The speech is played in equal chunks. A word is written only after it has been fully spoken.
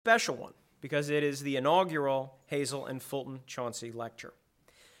special one because it is the inaugural Hazel and Fulton Chauncey Lecture.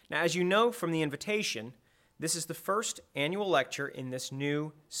 Now, as you know from the invitation, this is the first annual lecture in this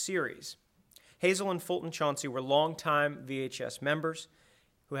new series. Hazel and Fulton Chauncey were longtime VHS members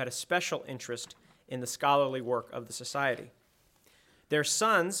who had a special interest in the scholarly work of the Society. Their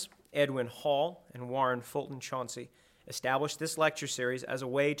sons, Edwin Hall and Warren Fulton Chauncey, established this lecture series as a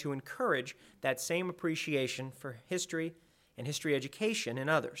way to encourage that same appreciation for history and history education in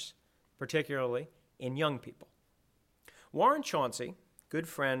others, particularly in young people. Warren Chauncey, good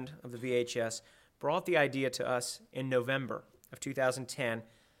friend of the VHS, brought the idea to us in November of 2010,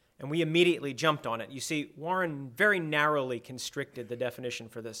 and we immediately jumped on it. You see, Warren very narrowly constricted the definition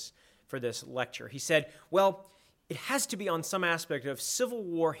for this lecture. He said, well, it has to be on some aspect of Civil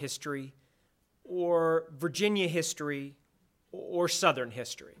War history or Virginia history or Southern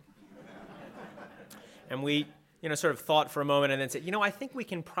history. And we sort of thought for a moment and then said, I think we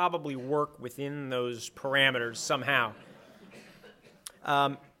can probably work within those parameters somehow.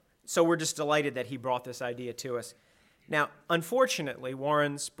 So we're just delighted that he brought this idea to us. Now, unfortunately,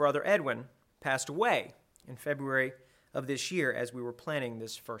 Warren's brother Edwin passed away in February of this year as we were planning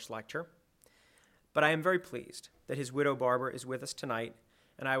this first lecture. But I am very pleased that his widow Barbara is with us tonight,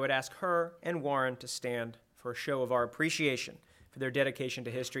 and I would ask her and Warren to stand for a show of our appreciation for their dedication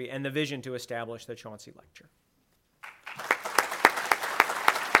to history and the vision to establish the Chauncey Lecture.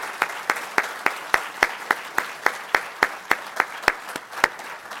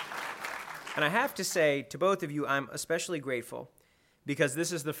 And I have to say to both of you, I'm especially grateful because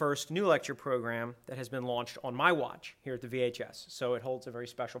this is the first new lecture program that has been launched on my watch here at the VHS. So it holds a very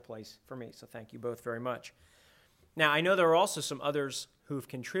special place for me. So thank you both very much. Now, I know there are also some others who have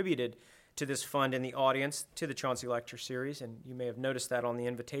contributed to this fund in the audience to the Chauncey Lecture Series, and you may have noticed that on the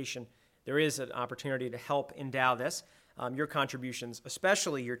invitation. There is an opportunity to help endow this. Your contributions,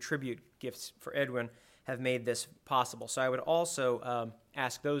 especially your tribute gifts for Edwin, have made this possible. So I would also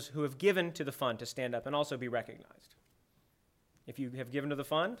ask those who have given to the fund to stand up and also be recognized. If you have given to the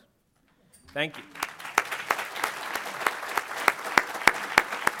fund, thank you.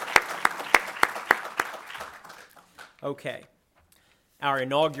 Okay, our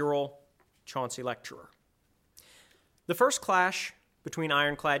inaugural Chauncey Lecturer. The first clash between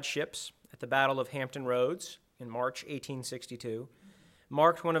ironclad ships at the Battle of Hampton Roads in March 1862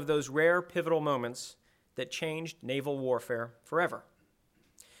 marked one of those rare pivotal moments that changed naval warfare forever.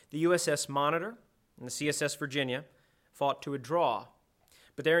 The USS Monitor and the CSS Virginia fought to a draw,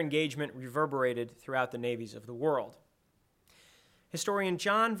 but their engagement reverberated throughout the navies of the world. Historian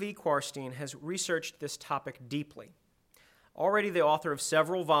John V. Quarstein has researched this topic deeply. Already the author of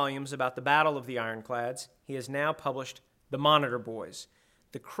several volumes about the Battle of the Ironclads, he has now published The Monitor Boys,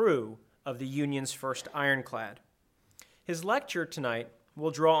 the crew of the Union's first ironclad. His lecture tonight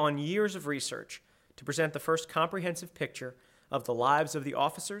will draw on years of research to present the first comprehensive picture of the lives of the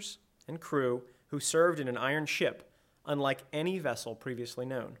officers and crew who served in an iron ship, unlike any vessel previously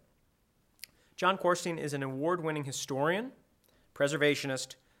known. John Quarstein is an award-winning historian,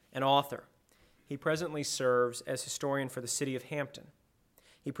 preservationist, and author. He presently serves as historian for the city of Hampton.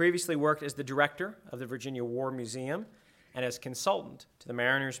 He previously worked as the director of the Virginia War Museum and as consultant to the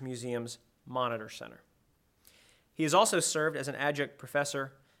Mariners Museum's Monitor Center. He has also served as an adjunct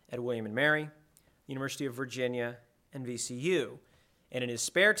professor at William & Mary, University of Virginia, and VCU. And in his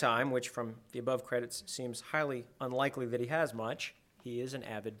spare time, which from the above credits seems highly unlikely that he has much, he is an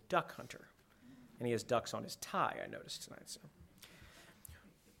avid duck hunter. And he has ducks on his tie, I noticed tonight. So,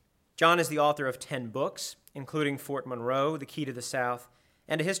 John is the author of 10 books, including Fort Monroe, The Key to the South,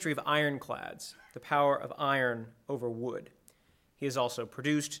 and A History of Ironclads, The Power of Iron Over Wood. He has also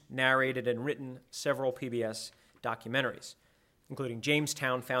produced, narrated, and written several PBS documentaries, including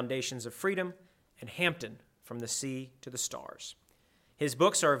Jamestown Foundations of Freedom and Hampton, From the Sea to the Stars. His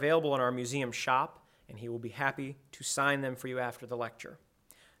books are available in our museum shop, and he will be happy to sign them for you after the lecture.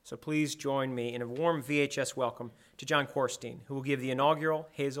 So please join me in a warm VHS welcome to John Quarstein, who will give the inaugural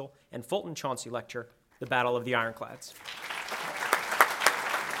Hazel and Fulton Chauncey Lecture, The Battle of the Ironclads.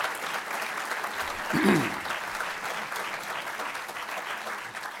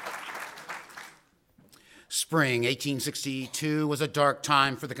 Spring 1862 was a dark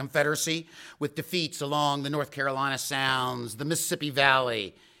time for the Confederacy, with defeats along the North Carolina Sounds, the Mississippi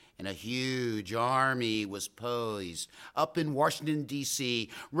Valley, and a huge army was poised up in Washington, D.C.,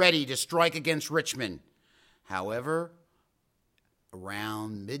 ready to strike against Richmond. However,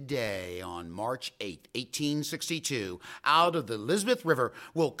 around midday on March 8, 1862, out of the Elizabeth River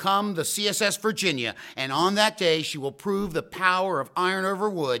will come the CSS Virginia, and on that day she will prove the power of iron over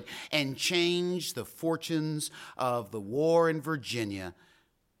wood and change the fortunes of the war in Virginia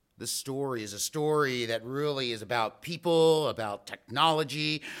The story is a story that really is about people, about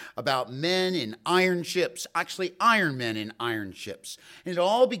technology, about men in iron ships, actually iron men in iron ships. And it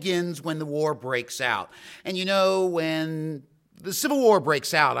all begins when the war breaks out. And you know, when the Civil War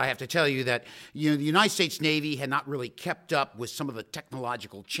breaks out, I have to tell you that the United States Navy had not really kept up with some of the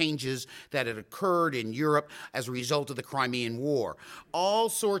technological changes that had occurred in Europe as a result of the Crimean War. All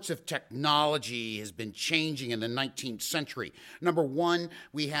sorts of technology has been changing in the 19th century. Number one,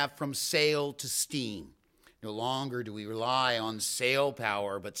 we have from sail to steam. No longer do we rely on sail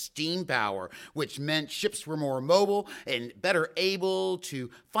power, but steam power, which meant ships were more mobile and better able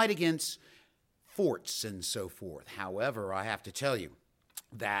to fight against forts and so forth. However, I have to tell you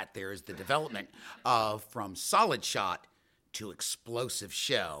that there is the development of from solid shot to explosive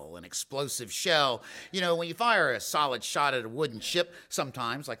shell. An explosive shell, when you fire a solid shot at a wooden ship,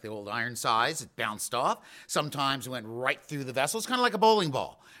 sometimes, like the old Ironsides, it bounced off. Sometimes it went right through the vessel. It's kind of like a bowling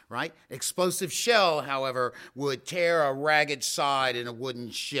ball, right? Explosive shell, however, would tear a ragged side in a wooden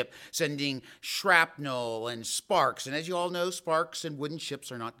ship, sending shrapnel and sparks. And as you all know, sparks in wooden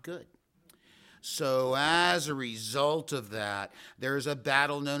ships are not good. So as a result of that, there's a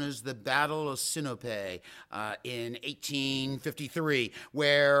battle known as the Battle of Sinope in 1853,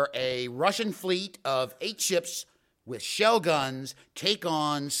 where a Russian fleet of 8 ships with shell guns take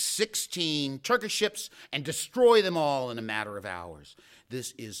on 16 Turkish ships and destroy them all in a matter of hours.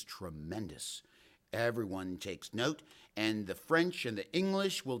 This is tremendous. Everyone takes note, and the French and the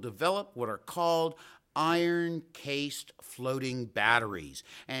English will develop what are called iron-cased floating batteries.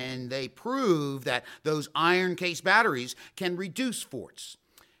 And they prove that those iron-cased batteries can reduce forts.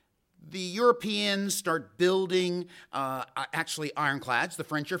 The Europeans start building actually ironclads. The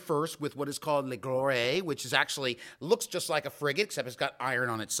French are first with what is called Le Gloire, which is actually looks just like a frigate, except it's got iron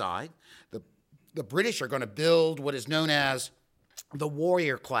on its side. The British are going to build what is known as the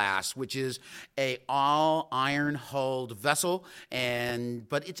Warrior class, which is a all-iron hulled vessel,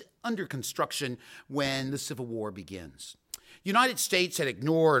 but it's under construction when the Civil War begins. United States had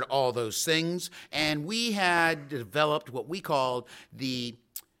ignored all those things, and we had developed what we called the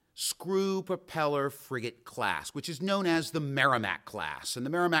screw propeller frigate class, which is known as the Merrimack class. And the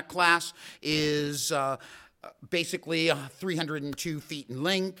Merrimack class is basically 302 feet in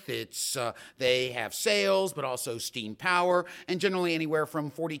length. They have sails, but also steam power, and generally anywhere from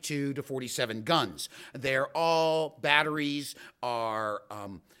 42 to 47 guns. All batteries are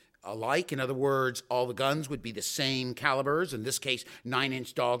alike. In other words, all the guns would be the same calibers, in this case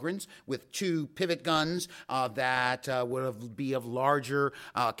 9-inch Dahlgrens, with 2 pivot guns that would be of larger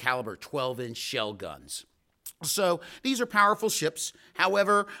caliber 12-inch shell guns. So these are powerful ships.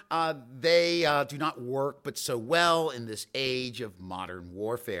 However, they do not work but so well in this age of modern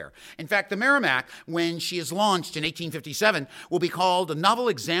warfare. In fact, the Merrimack, when she is launched in 1857, will be called a novel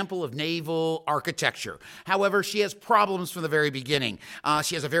example of naval architecture. However, she has problems from the very beginning.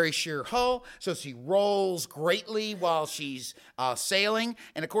 She has a very sheer hull, so she rolls greatly while she's sailing.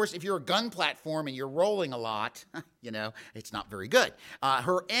 And of course, if you're a gun platform and you're rolling a lot, it's not very good.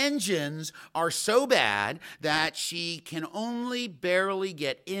 Her engines are so bad that she can only barely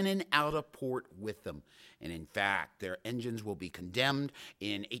get in and out of port with them. And in fact, their engines will be condemned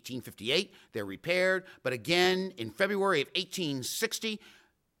in 1858. They're repaired. But again, in February of 1860,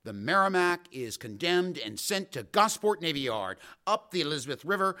 the Merrimack is condemned and sent to Gosport Navy Yard up the Elizabeth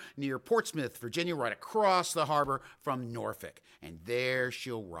River near Portsmouth, Virginia, right across the harbor from Norfolk. And there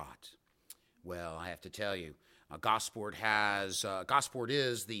she'll rot. Well, I have to tell you, Gosport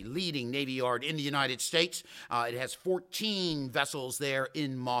is the leading Navy yard in the United States. It has 14 vessels there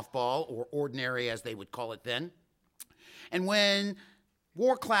in mothball, or ordinary as they would call it then. And when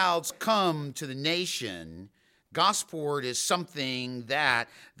war clouds come to the nation, Gosport is something that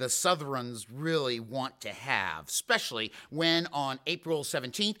the Southrons really want to have, especially when on April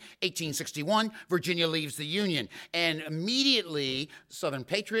 17th, 1861, Virginia leaves the Union. And immediately, Southern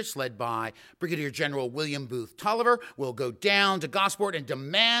patriots, led by Brigadier General William Booth Tolliver, will go down to Gosport and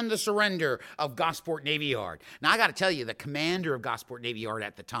demand the surrender of Gosport Navy Yard. Now, I got to tell you, the commander of Gosport Navy Yard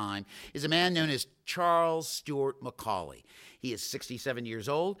at the time is a man known as Charles Stewart Macaulay. He is 67 years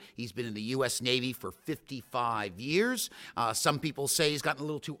old. He's been in the U.S. Navy for 55 years. Some people say he's gotten a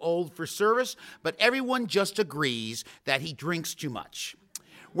little too old for service, but everyone just agrees that he drinks too much.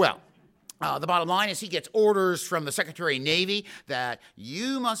 Well, the bottom line is he gets orders from the Secretary of Navy that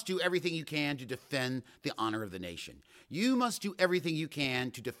you must do everything you can to defend the honor of the nation. You must do everything you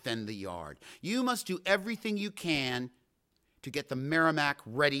can to defend the yard. You must do everything you can to get the Merrimack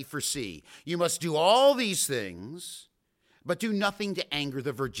ready for sea. You must do all these things, but do nothing to anger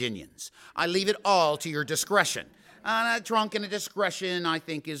the Virginians. I leave it all to your discretion. Drunk and a discretion, I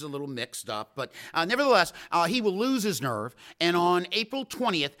think, is a little mixed up. But nevertheless, he will lose his nerve. And on April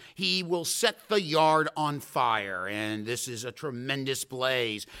 20th, he will set the yard on fire. And this is a tremendous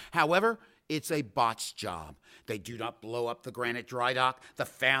blaze. However, it's a botched job. They do not blow up the granite dry dock, the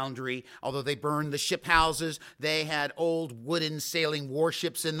foundry. Although they burned the ship houses, they had old wooden sailing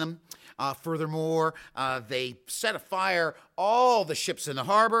warships in them. Furthermore, they set afire all the ships in the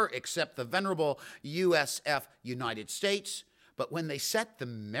harbor except the venerable USF United States. But when they set the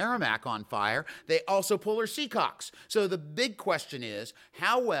Merrimack on fire, they also pull her seacocks. So the big question is,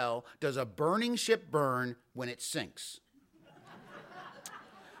 how well does a burning ship burn when it sinks?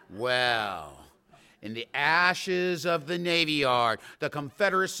 Well, in the ashes of the Navy Yard, the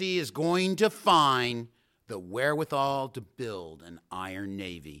Confederacy is going to find the wherewithal to build an iron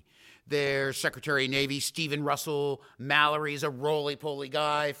navy. Their Secretary of Navy, Stephen Russell Mallory, is a roly-poly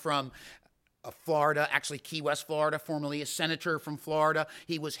guy from Florida, actually Key West, Florida, formerly a senator from Florida.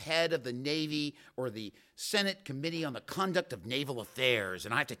 He was head of the Navy, or the Senate Committee on the Conduct of Naval Affairs.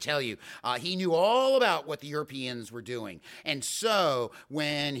 And I have to tell you, he knew all about what the Europeans were doing. And so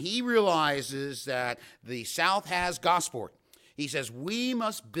when he realizes that the South has Gosport, he says, we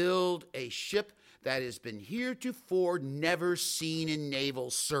must build a ship that has been heretofore never seen in naval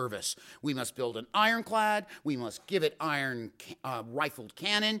service. We must build an ironclad, we must give it iron rifled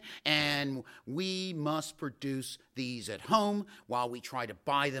cannon, and we must produce these at home while we try to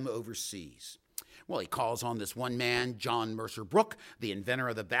buy them overseas. Well, he calls on this one man, John Mercer Brooke, the inventor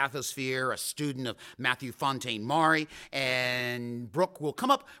of the bathysphere, a student of Matthew Fontaine Maury, and Brooke will come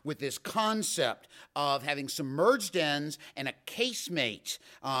up with this concept of having submerged ends and a casemate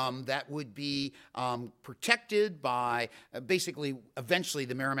that would be protected by, basically, eventually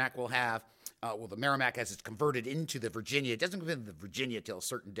the Merrimack will have the Merrimack, as it's converted into the Virginia, it doesn't come into the Virginia till a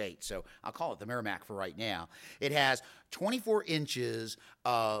certain date, so I'll call it the Merrimack for right now. It has 24 inches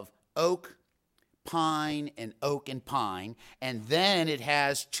of oak, pine, and oak and pine, and then it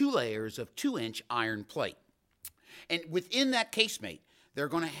has 2 layers of 2-inch iron plate. And within that casemate, they're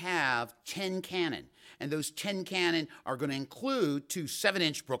going to have 10 cannon. And those 10 cannon are going to include 2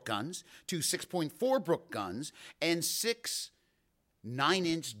 7-inch Brooke guns, 2 6.4 Brooke guns, and 6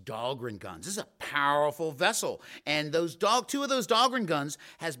 9-inch Dahlgren guns. This is a powerful vessel. And 2 of those Dahlgren guns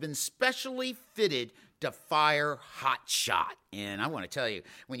has been specially fitted to fire hot shot. And I want to tell you,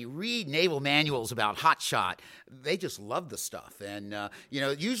 when you read naval manuals about hot shot, they just love the stuff. And,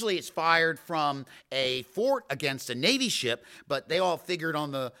 usually it's fired from a fort against a Navy ship, but they all figured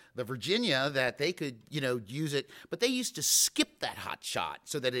on the Virginia that they could, use it. But they used to skip that hot shot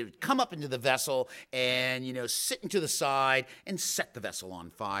so that it would come up into the vessel and, sit into the side and set the vessel on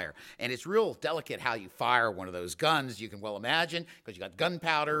fire. And it's real delicate how you fire one of those guns, you can well imagine, because you got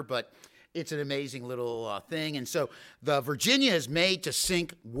gunpowder, but it's an amazing little thing. And so the Virginia is made to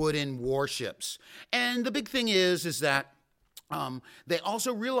sink wooden warships. And the big thing is that they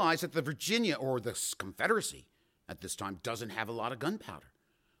also realize that the Virginia, or the Confederacy at this time, doesn't have a lot of gunpowder.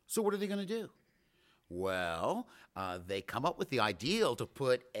 So what are they going to do? Well, they come up with the ideal to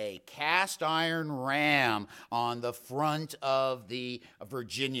put a cast iron ram on the front of the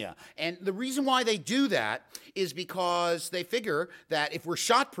Virginia. And the reason why they do that is because they figure that if we're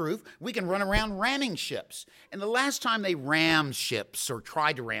shot-proof, we can run around ramming ships. And the last time they rammed ships, or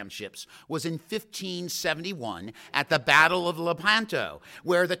tried to ram ships, was in 1571 at the Battle of Lepanto,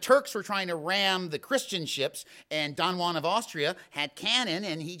 where the Turks were trying to ram the Christian ships, and Don Juan of Austria had cannon,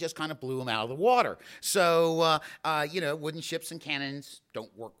 and he just kind of blew them out of the water. So, wooden ships and cannons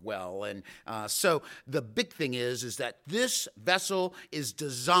don't work well. And so the big thing is that this vessel is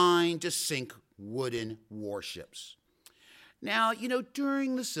designed to sink wooden warships. Now,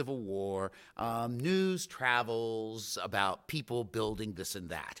 during the Civil War, news travels about people building this and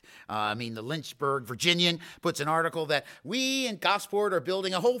that. The Lynchburg Virginian puts an article that we in Gosport are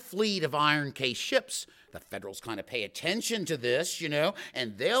building a whole fleet of iron-cased ships. The Federals kind of pay attention to this,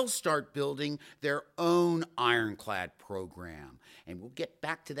 and they'll start building their own ironclad program. And we'll get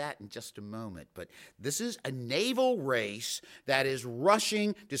back to that in just a moment. But this is a naval race that is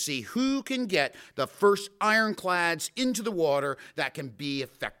rushing to see who can get the first ironclads into the water that can be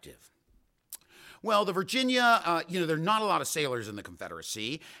effective. Well, the Virginia, there are not a lot of sailors in the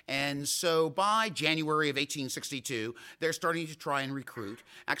Confederacy, and so by January of 1862, they're starting to try and recruit.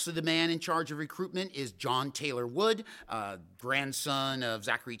 Actually, the man in charge of recruitment is John Taylor Wood, grandson of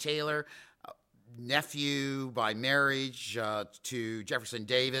Zachary Taylor. nephew by marriage to Jefferson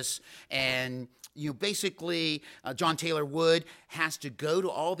Davis. And basically, John Taylor Wood has to go to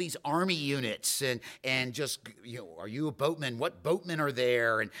all these Army units and just, are you a boatman? What boatmen are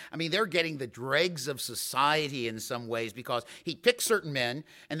there? And I mean, they're getting the dregs of society in some ways, because he picked certain men,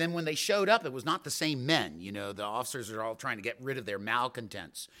 and then when they showed up, it was not the same men. The officers are all trying to get rid of their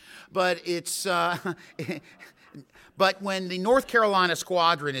malcontents. But it's... But when the North Carolina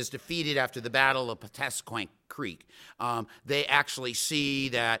squadron is defeated after the Battle of Pataskwank Creek, they actually see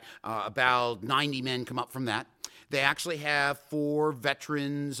that about 90 men come up from that. They actually have 4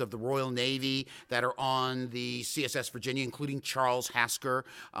 veterans of the Royal Navy that are on the CSS Virginia, including Charles Hasker,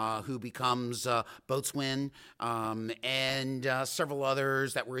 who becomes boatswain, and several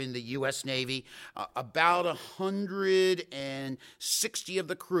others that were in the U.S. Navy. About 160 of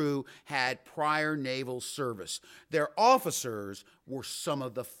the crew had prior naval service. Their officers were some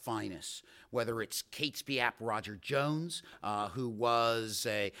of the finest, whether it's Catesby Ap Roger Jones, who was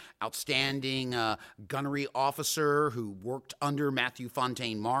an outstanding gunnery officer who worked under Matthew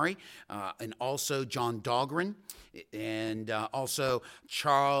Fontaine Maury, and also John Dahlgren, and also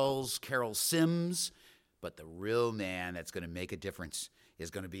Charles Carroll Sims. But the real man that's going to make a difference is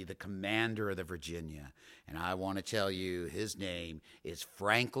going to be the commander of the Virginia. And I want to tell you, his name is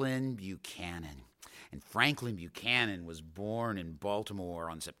Franklin Buchanan. And Franklin Buchanan was born in Baltimore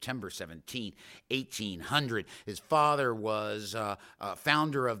on September 17, 1800. His father was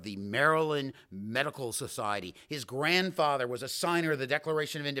founder of the Maryland Medical Society. His grandfather was a signer of the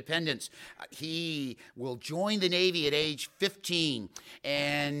Declaration of Independence. He will join the Navy at age 15.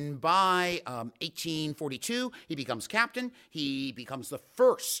 And by 1842, he becomes captain. He becomes the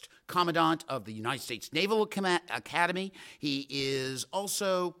first commandant of the United States Naval Academy. He is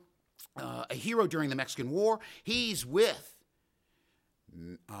also a hero during the Mexican War. He's with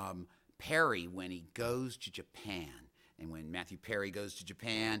Perry when he goes to Japan. And when Matthew Perry goes to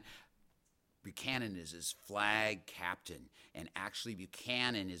Japan, Buchanan is his flag captain. And actually,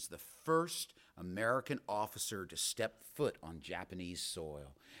 Buchanan is the first American officer to step foot on Japanese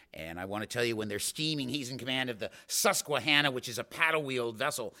soil. And I want to tell you, when they're steaming, he's in command of the Susquehanna, which is a paddle-wheeled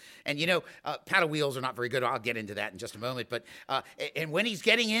vessel. And paddle wheels are not very good. I'll get into that in just a moment. But and when he's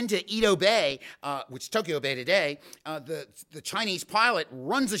getting into Edo Bay, which is Tokyo Bay today, the Chinese pilot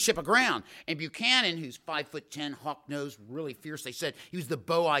runs the ship aground. And Buchanan, who's 5'10", hawk-nosed, really fierce, they said he was the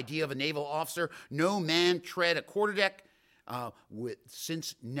beau idea of a naval officer. No man tread a quarterdeck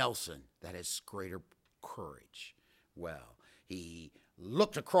since Nelson that has greater courage. Well, he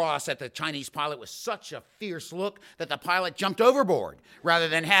looked across at the Chinese pilot with such a fierce look that the pilot jumped overboard rather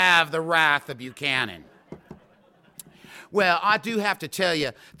than have the wrath of Buchanan. Well, I do have to tell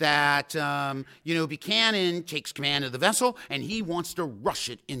you that, Buchanan takes command of the vessel, and he wants to rush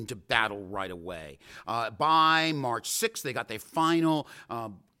it into battle right away. By March 6th, they got their final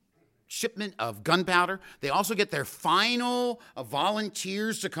shipment of gunpowder. They also get their final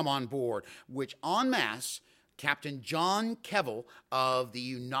volunteers to come on board, which en masse, Captain John Kevill of the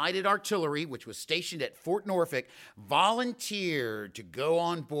United Artillery, which was stationed at Fort Norfolk, volunteered to go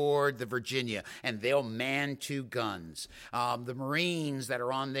on board the Virginia, and they'll man 2 guns. The Marines that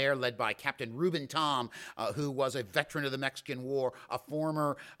are on there, led by Captain Reuben Tom, who was a veteran of the Mexican War, a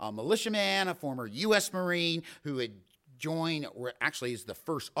former militiaman, a former U.S. Marine who had joined, or actually is the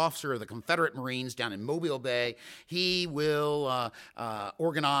first officer of the Confederate Marines down in Mobile Bay. He will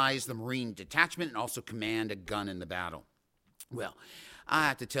organize the Marine detachment and also command a gun in the battle. Well, I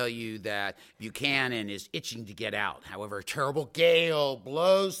have to tell you that Buchanan is itching to get out. However, a terrible gale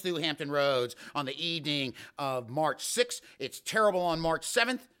blows through Hampton Roads on the evening of March 6th. It's terrible on March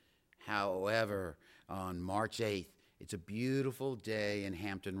 7th. However, on March 8th, it's a beautiful day in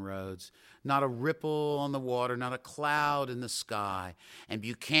Hampton Roads. Not a ripple on the water, not a cloud in the sky. And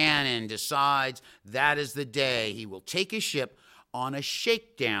Buchanan decides that is the day he will take his ship on a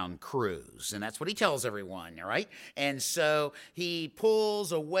shakedown cruise. And that's what he tells everyone, all right? And so he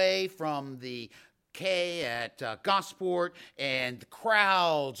pulls away from the quay at Gosport, and the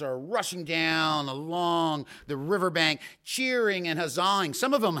crowds are rushing down along the riverbank, cheering and huzzahing.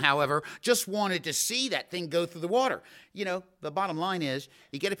 Some of them, however, just wanted to see that thing go through the water. The bottom line is,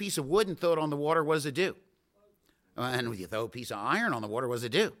 you get a piece of wood and throw it on the water, what does it do? And when you throw a piece of iron on the water, what does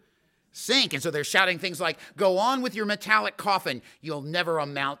it do? Sink. And so they're shouting things like, "Go on with your metallic coffin, you'll never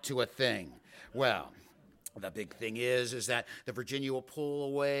amount to a thing." Well, the big thing is that the Virginia will pull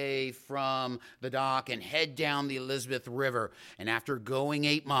away from the dock and head down the Elizabeth River. And after going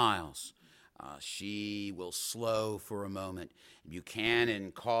 8 miles, She will slow for a moment.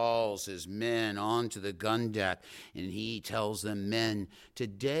 Buchanan calls his men onto the gun deck, and he tells them, "Men,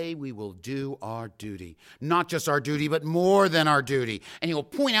 today we will do our duty. Not just our duty, but more than our duty." And he will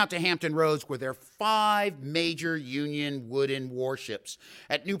point out to Hampton Roads where there are 5 major Union wooden warships.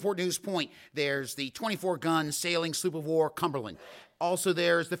 At Newport News Point, there's the 24-gun sailing sloop of war Cumberland. Also,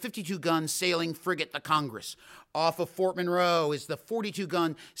 there's the 52-gun sailing frigate, the Congress. Off of Fort Monroe is the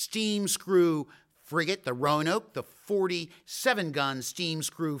 42-gun steam screw frigate, the Roanoke, the 47-gun steam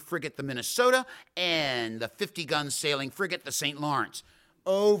screw frigate, the Minnesota, and the 50-gun sailing frigate, the St. Lawrence.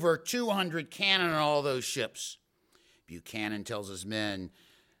 Over 200 cannon on all those ships. Buchanan tells his men,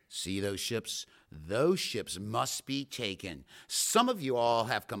 "See those ships? Those ships must be taken. Some of you all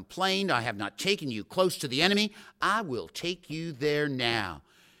have complained I have not taken you close to the enemy. I will take you there now.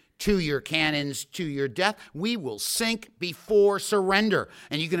 To your cannons, to your death. We will sink before surrender."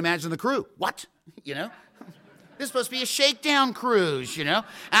 And you can imagine the crew. What? This is supposed to be a shakedown cruise,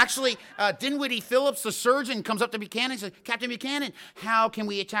 Actually, Dinwiddie Phillips, the surgeon, comes up to Buchanan and says, "Captain Buchanan, how can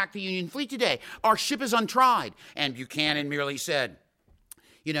we attack the Union fleet today? Our ship is untried." And Buchanan merely said,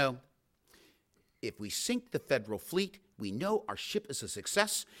 "If we sink the Federal fleet, we know our ship is a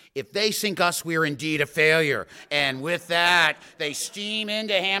success. If they sink us, we are indeed a failure." And with that, they steam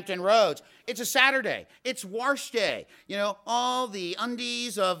into Hampton Roads. It's a Saturday. It's wash day. All the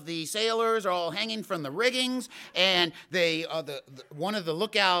undies of the sailors are all hanging from the riggings, and one of the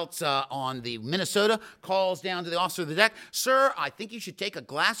lookouts on the Minnesota calls down to the officer of the deck, "Sir, I think you should take a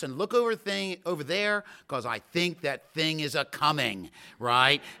glass and look over there, because I think that thing is a-coming,"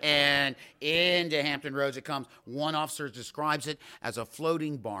 right? And into Hampton Roads it comes. One officer describes it as a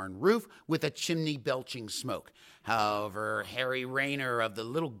floating barn roof with a chimney belching smoke. However, Harry Rayner of the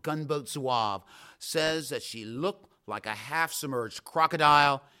little gunboat Zouave says that she looked like a half-submerged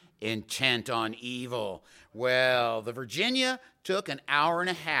crocodile intent on evil. Well, the Virginia took an hour and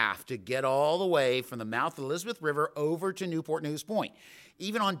a half to get all the way from the mouth of the Elizabeth River over to Newport News Point.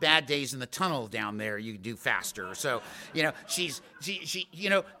 Even on bad days in the tunnel down there, you do faster. So, one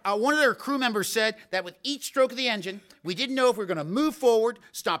of their crew members said that with each stroke of the engine, we didn't know if we were going to move forward,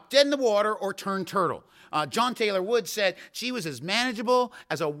 stop dead in the water, or turn turtle. John Taylor Wood said she was as manageable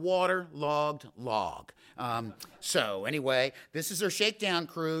as a waterlogged log. So anyway, this is her shakedown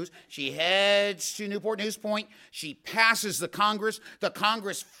cruise. She heads to Newport News Point. She passes the Congress. The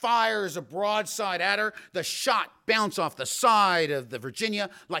Congress fires a broadside at her. The shot bounce off the side of the Virginia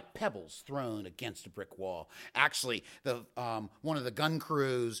like pebbles thrown against a brick wall. Actually, one of the gun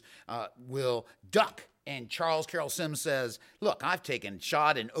crews will duck. And Charles Carroll Sims says, "Look, I've taken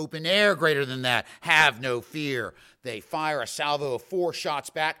shot in open air greater than that. Have no fear." They fire a salvo of 4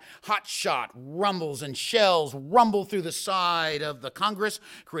 shots back. Hot shot rumbles and shells rumble through the side of the Congress,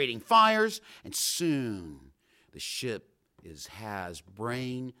 creating fires. And soon the ship has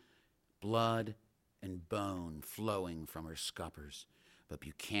brain, blood, and bone flowing from her scuppers. But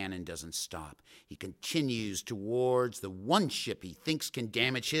Buchanan doesn't stop. He continues towards the one ship he thinks can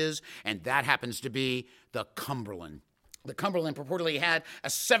damage his, and that happens to be the Cumberland. The Cumberland purportedly had a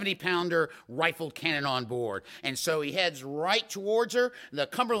 70-pounder rifled cannon on board, and so he heads right towards her. The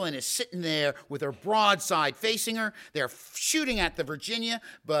Cumberland is sitting there with her broadside facing her. They're shooting at the Virginia,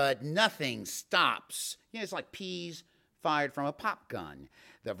 but nothing stops. It's like peas fired from a pop gun.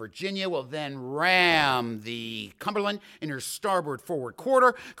 The Virginia will then ram the Cumberland in her starboard forward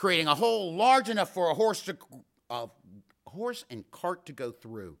quarter, creating a hole large enough for a horse and cart to go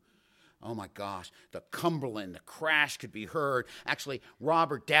through. Oh my gosh, the Cumberland, the crash could be heard. Actually,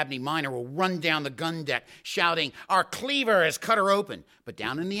 Robert Dabney Minor will run down the gun deck shouting, "Our cleaver has cut her open." But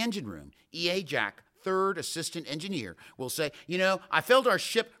down in the engine room, E.A. Jack, third assistant engineer, will say, "I felt our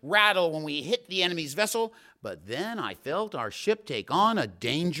ship rattle when we hit the enemy's vessel, but then I felt our ship take on a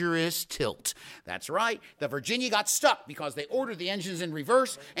dangerous tilt." That's right. The Virginia got stuck because they ordered the engines in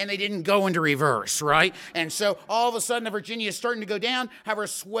reverse and they didn't go into reverse, right? And so all of a sudden the Virginia is starting to go down. However, a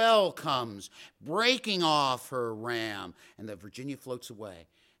swell comes, breaking off her ram, and the Virginia floats away.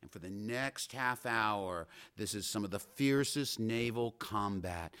 And for the next half hour, this is some of the fiercest naval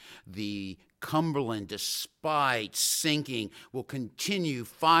combat. The Cumberland, despite sinking, will continue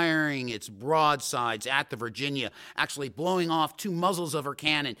firing its broadsides at the Virginia, actually blowing off 2 muzzles of her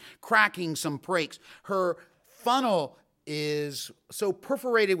cannon, cracking some brakes. Her funnel is so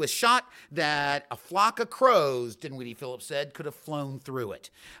perforated with shot that a flock of crows, Dinwiddie Phillips said, could have flown through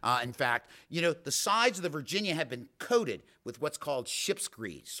it. In fact, the sides of the Virginia have been coated with what's called ship's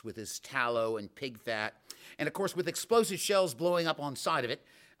grease, with this tallow and pig fat. And of course, with explosive shells blowing up on side of it,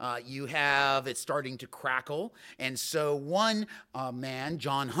 You have it starting to crackle. And so one man,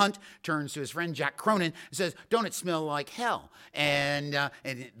 John Hunt, turns to his friend Jack Cronin and says, "Don't it smell like hell?" And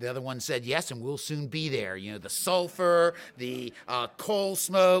the other one said, "Yes, and we'll soon be there. You know, the sulfur, the coal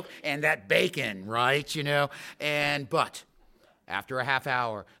smoke, and that bacon, right? You know." But after a half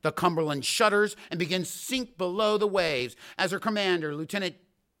hour, the Cumberland shudders and begins to sink below the waves as her commander, Lieutenant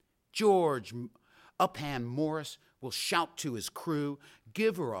George Upham Morris, will shout to his crew,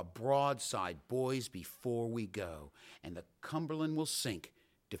 "Give her a broadside, boys, before we go." And the Cumberland will sink,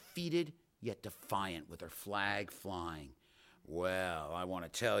 defeated yet defiant, with her flag flying. Well, I want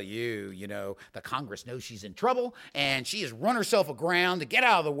to tell you, the Congress knows she's in trouble, and she has run herself aground to get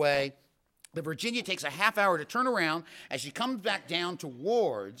out of the way. The Virginia takes a half hour to turn around. As she comes back down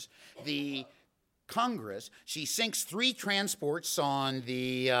towards the Congress, she sinks 3 transports on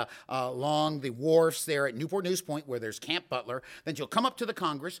the along the wharfs there at Newport News Point, where there's Camp Butler. Then she'll come up to the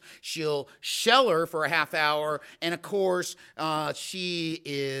Congress. She'll shell her for a half hour, and of course, she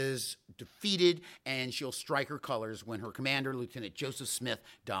is defeated, and she'll strike her colors when her commander, Lieutenant Joseph Smith,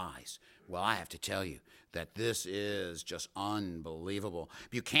 dies. Well, I have to tell you that this is just unbelievable.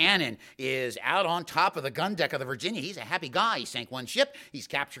 Buchanan is out on top of the gun deck of the Virginia. He's a happy guy. He sank one ship. He's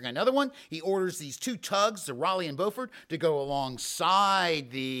capturing another one. He orders these 2 tugs, the Raleigh and Beaufort, to go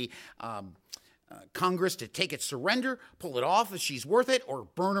alongside the Congress to take its surrender, pull it off if she's worth it, or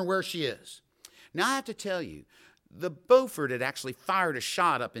burn her where she is. Now, I have to tell you, the Beaufort had actually fired a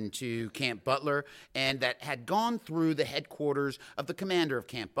shot up into Camp Butler, and that had gone through the headquarters of the commander of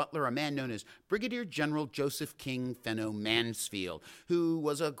Camp Butler, a man known as Brigadier General Joseph King Fenno Mansfield, who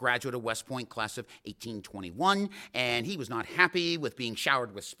was a graduate of West Point, class of 1821, and he was not happy with being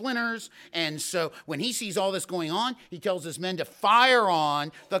showered with splinters. And so when he sees all this going on, he tells his men to fire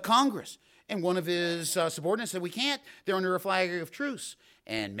on the Congress. And one of his subordinates said, "We can't. They're under a flag of truce."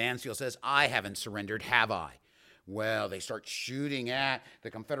 And Mansfield says, "I haven't surrendered, have I?" Well, they start shooting at the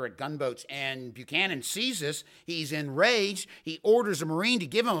Confederate gunboats, and Buchanan sees this. He's enraged. He orders a Marine to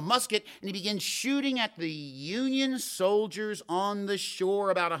give him a musket, and he begins shooting at the Union soldiers on the shore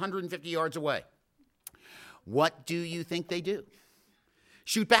about 150 yards away. What do you think they do?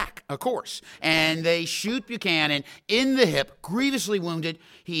 Shoot back, of course. And they shoot Buchanan in the hip, grievously wounded.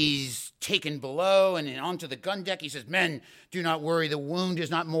 He's taken below and onto the gun deck. He says, "Men, do not worry. The wound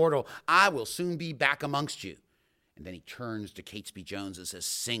is not mortal. I will soon be back amongst you." And then he turns to Catesby Jones and says,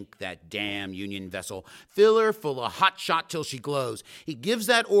 "Sink that damn Union vessel. Fill her full of hot shot till she glows." He gives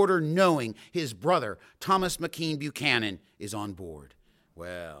that order knowing his brother, Thomas McKean Buchanan, is on board.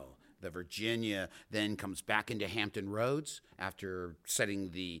 Well, the Virginia then comes back into Hampton Roads after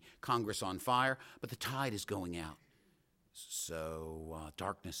setting the Congress on fire, but the tide is going out. So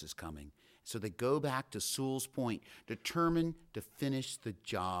darkness is coming. So they go back to Sewell's Point, determined to finish the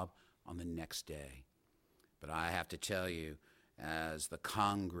job on the next day. But I have to tell you, as the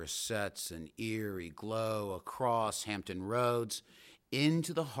Congress sets an eerie glow across Hampton Roads,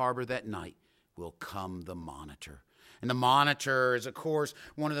 into the harbor that night will come the Monitor. And the Monitor is, of course,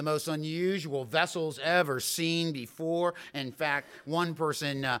 one of the most unusual vessels ever seen before. In fact, one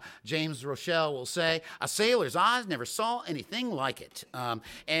person, James Rochelle, will say, "A sailor's eyes never saw anything like it."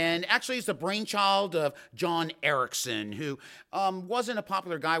 And actually, it's the brainchild of John Erickson, who wasn't a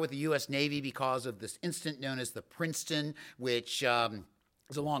popular guy with the U.S. Navy because of this incident known as the Princeton, which is a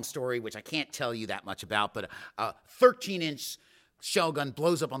long story, which I can't tell you that much about, but a 13-inch shell gun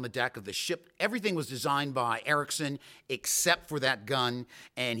blows up on the deck of the ship. Everything was designed by Erickson except for that gun,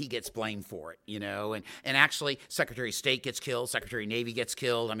 and he gets blamed for it, And actually, Secretary of State gets killed, Secretary of Navy gets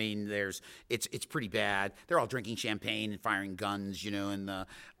killed. I mean, it's pretty bad. They're all drinking champagne and firing guns, in the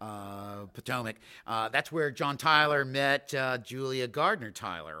Potomac. That's where John Tyler met Julia Gardner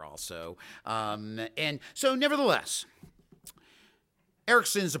Tyler also. And so, nevertheless,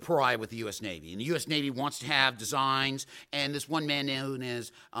 Erickson is a pariah with the U.S. Navy, and the U.S. Navy wants to have designs, and this one man known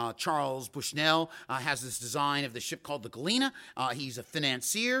as Charles Bushnell has this design of the ship called the Galena. He's a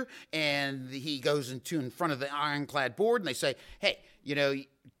financier, and he goes in front of the ironclad board, and they say, "Hey,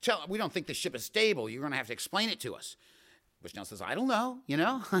 we don't think the ship is stable. You're going to have to explain it to us." Bushnell says, "I don't know,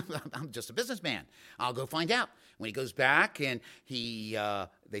 I'm just a businessman. I'll go find out." When he goes back and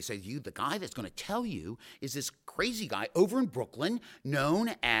they say, the guy that's going to tell you is this crazy guy over in Brooklyn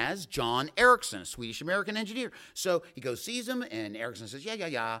known as John Erickson, a Swedish-American engineer. So he goes, sees him, and Erickson says,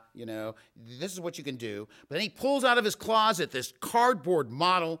 yeah, this is what you can do. But then he pulls out of his closet this cardboard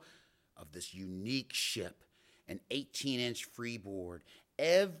model of this unique ship, an 18-inch freeboard.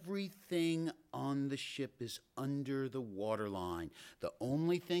 Everything on the ship is under the waterline. The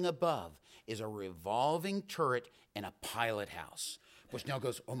only thing above is a revolving turret and a pilot house. Bushnell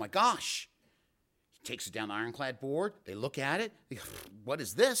goes, oh my gosh. He takes it down the ironclad board. They look at it. They go, what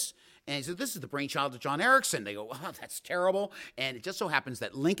is this? And he said, this is the brainchild of John Erickson. They go, oh, that's terrible. And it just so happens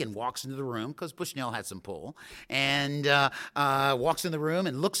that Lincoln walks into the room, because Bushnell had some pull, and walks in the room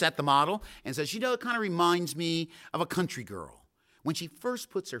and looks at the model and says, it kind of reminds me of a country girl when she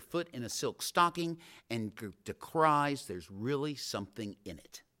first puts her foot in a silk stocking and decries there's really something in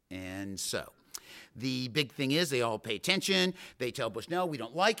it. And so the big thing is they all pay attention. They tell Bushnell, we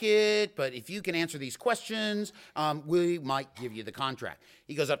don't like it, but if you can answer these questions, we might give you the contract.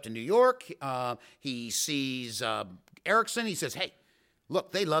 He goes up to New York. He sees Erickson. He says, hey,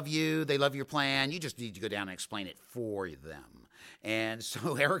 look, they love you. They love your plan. You just need to go down and explain it for them. And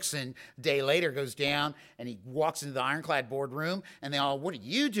so Erickson, a day later, goes down, and he walks into the ironclad boardroom, and they all, what are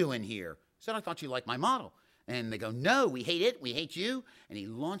you doing here? He said, I thought you liked my model. And they go, no, we hate it, we hate you. And he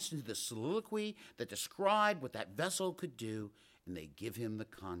launched into the soliloquy that described what that vessel could do, and they give him the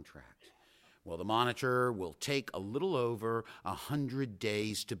contract. Well, the Monitor will take a little over 100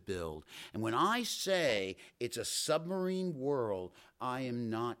 days to build. And when I say it's a submarine world, I am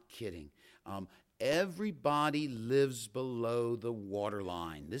not kidding. Everybody lives below the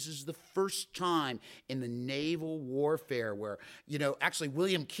waterline. This is the first time in the naval warfare where, actually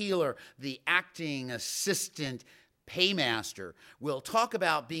William Keeler, the acting assistant paymaster, will talk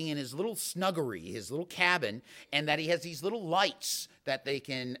about being in his little snuggery, his little cabin, and that he has these little lights that they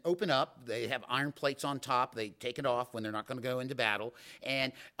can open up. They have iron plates on top. They take it off when they're not going to go into battle.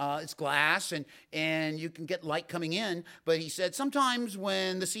 And it's glass, and you can get light coming in. But he said, sometimes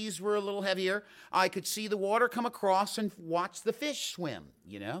when the seas were a little heavier, I could see the water come across and watch the fish swim,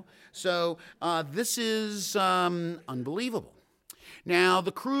 So this is unbelievable. Now,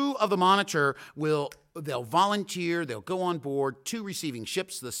 the crew of the Monitor they'll volunteer, they'll go on board 2 receiving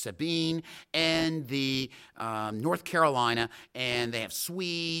ships, the Sabine and the North Carolina, and they have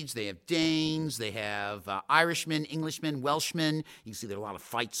Swedes, they have Danes, they have Irishmen, Englishmen, Welshmen. You can see there are a lot of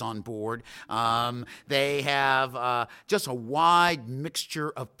fights on board. They have just a wide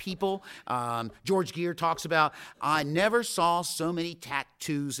mixture of people. George Geer talks about, I never saw so many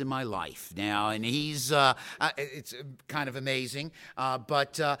tattoos in my life. Now, and he's, it's kind of amazing,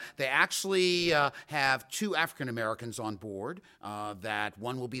 but they actually have 2 African Americans on board. That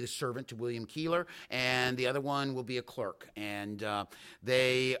one will be the servant to William Keeler, and the other one will be a clerk. And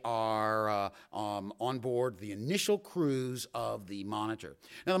they are on board the initial cruise of the Monitor.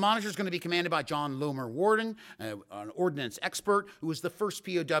 Now, the Monitor is going to be commanded by John Lomer Worden, an ordnance expert who was the first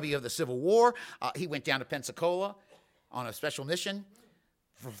POW of the Civil War. He went down to Pensacola on a special mission.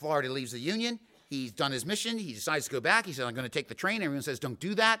 Florida leaves the Union. He's done his mission. He decides to go back. He said, I'm going to take the train. Everyone says, don't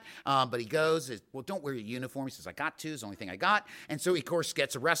do that. But he goes, well, don't wear your uniform. He says, I got to. It's the only thing I got. And so he, of course,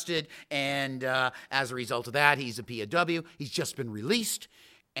 gets arrested. And as a result of that, he's a POW. He's just been released.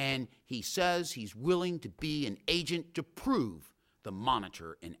 And he says he's willing to be an agent to prove the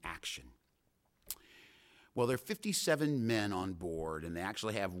Monitor in action. Well, there are 57 men on board, and they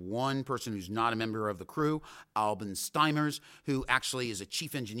actually have one person who's not a member of the crew, Alban Steimers, who actually is a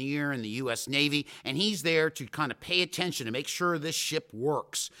chief engineer in the U.S. Navy, and he's there to kind of pay attention to make sure this ship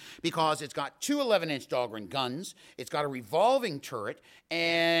works, because it's got 2 11-inch Dahlgren guns, it's got a revolving turret,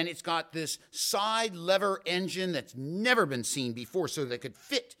 and it's got this side lever engine that's never been seen before, so that it could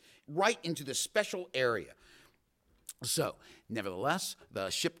fit right into the special area. So, nevertheless, the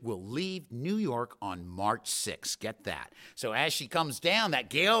ship will leave New York on March 6th. Get that. So as she comes down,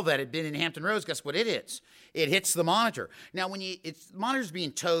 that gale that had been in Hampton Roads, guess what it is? It hits the Monitor. Now, the Monitor's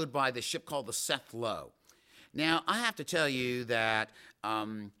being towed by the ship called the Seth Low. Now, I have to tell you that,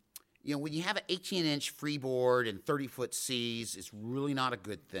 when you have an 18-inch freeboard and 30-foot seas, it's really not a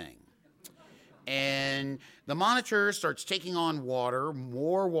good thing. And the Monitor starts taking on water,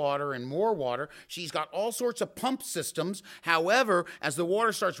 more water, and more water. She's got all sorts of pump systems. However, as the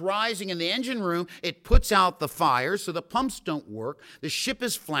water starts rising in the engine room, it puts out the fires, so the pumps don't work. The ship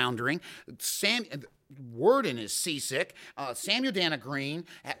is floundering. Worden is seasick. Samuel Dana Green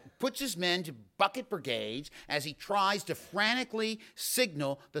puts his men to bucket brigades as he tries to frantically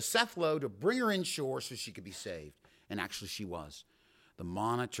signal the Seth Low to bring her inshore so she could be saved. And actually she was. The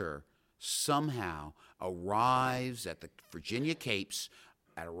Monitor somehow arrives at the Virginia Capes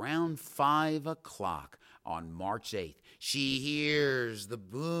at around 5 o'clock on March 8th. She hears the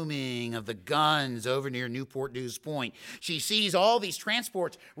booming of the guns over near Newport News Point. She sees all these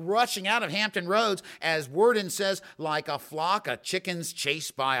transports rushing out of Hampton Roads, as Worden says, like a flock of chickens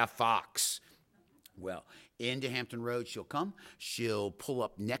chased by a fox. Well, into Hampton Roads she'll come. She'll pull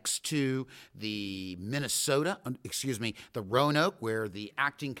up next to the the Roanoke, where the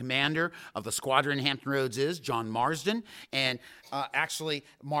acting commander of the squadron in Hampton Roads is, John Marsden. And actually,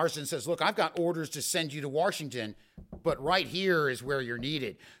 Marsden says, look, I've got orders to send you to Washington, but right here is where you're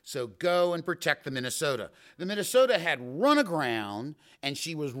needed. So go and protect the Minnesota. The Minnesota had run aground, and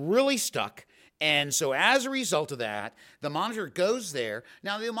she was really stuck. And so as a result of that, the Monitor goes there.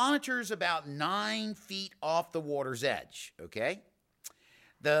 Now, the Monitor is about 9 feet off the water's edge, okay?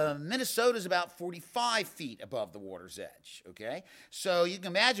 The Minnesota is about 45 feet above the water's edge, okay? So you can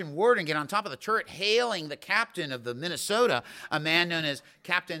imagine Worden get on top of the turret hailing the captain of the Minnesota, a man known as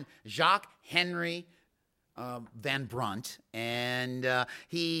Captain Jacques Henry Van Brunt, and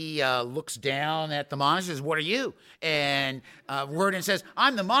he looks down at the Monitor and says, what are you? And Worden says,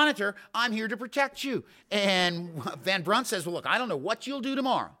 I'm the Monitor. I'm here to protect you. And Van Brunt says, well, look, I don't know what you'll do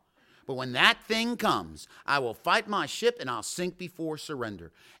tomorrow, but when that thing comes, I will fight my ship and I'll sink before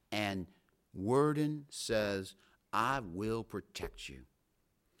surrender. And Worden says, I will protect you.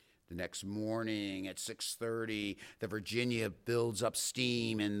 The next morning at 6:30, the Virginia builds up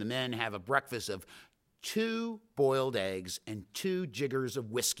steam, and the men have a breakfast of 2 boiled eggs and 2 jiggers of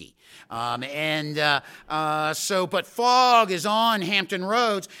whiskey. But fog is on Hampton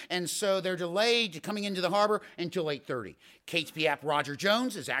Roads, and so they're delayed coming into the harbor until 8:30. Catesby Ap Roger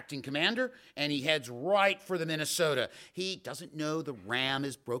Jones is acting commander, and he heads right for the Minnesota. He doesn't know the ram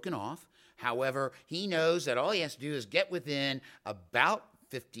is broken off. However, he knows that all he has to do is get within about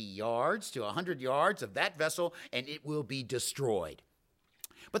 50 yards to 100 yards of that vessel, and it will be destroyed.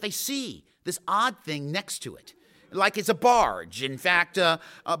 But they see this odd thing next to it, like it's a barge. In fact,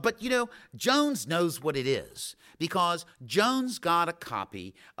 but Jones knows what it is, because Jones got a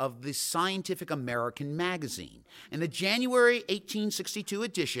copy of the Scientific American magazine, and the January 1862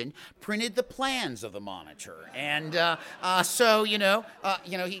 edition printed the plans of the Monitor. And he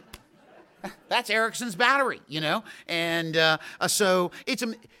that's Ericsson's battery, and so it's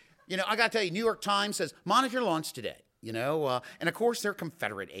I got to tell you, New York Times says Monitor launched today. And of course they're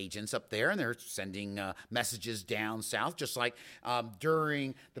Confederate agents up there, and they're sending messages down south, just like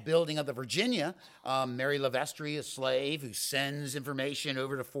during the building of the Virginia, Mary Levestry, a slave who sends information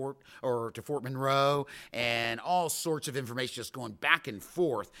over to Fort Monroe, and all sorts of information just going back and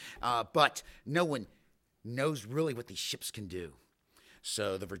forth. But no one knows really what these ships can do.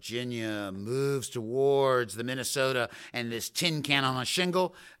 So the Virginia moves towards the Minnesota, and this tin can on a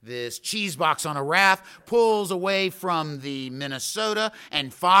shingle, this cheese box on a raft, pulls away from the Minnesota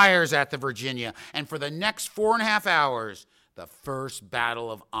and fires at the Virginia. And for the next 4.5 hours, the first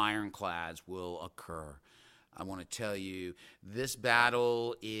battle of ironclads will occur. I want to tell you, this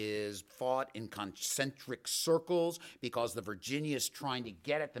battle is fought in concentric circles because the Virginia is trying to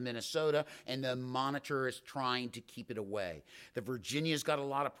get at the Minnesota and the Monitor is trying to keep it away. The Virginia's got a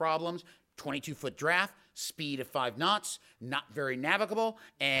lot of problems. 22-foot draft, speed of 5 knots, not very navigable,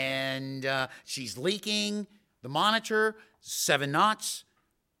 and she's leaking. The Monitor, 7 knots,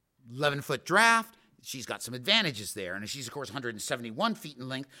 11-foot draft. She's got some advantages there, and she's, of course, 171 feet in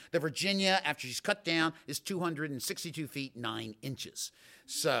length. The Virginia, after she's cut down, is 262 feet, 9 inches.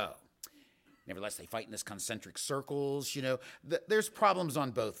 So, nevertheless, they fight in this concentric circles. There's problems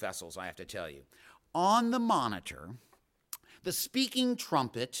on both vessels, I have to tell you. On the Monitor, the speaking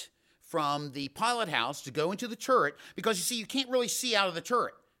trumpet from the pilot house to go into the turret, because, you see, you can't really see out of the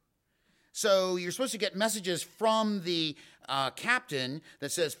turret. So you're supposed to get messages from the captain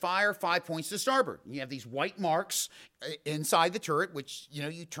that says, fire 5 points to starboard. And you have these white marks inside the turret, which,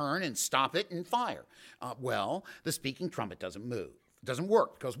 you turn and stop it and fire. Well, the speaking trumpet doesn't move. It doesn't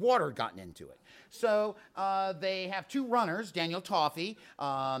work because water had gotten into it. So they have 2 runners, Daniel Toffee,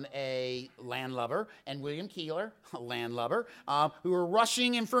 a landlubber, and William Keeler, a landlubber, who are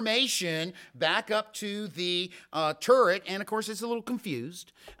rushing information back up to the turret. And, of course, it's a little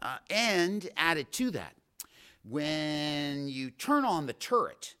confused. And added to that, when you turn on the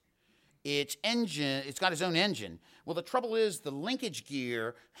turret, it's got its own engine. Well, the trouble is the linkage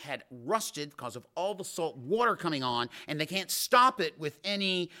gear had rusted because of all the salt water coming on, and they can't stop it with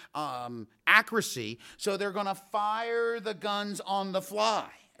any accuracy, so they're going to fire the guns on the fly,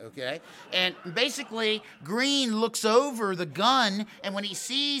 okay? And basically, Greene looks over the gun, and when he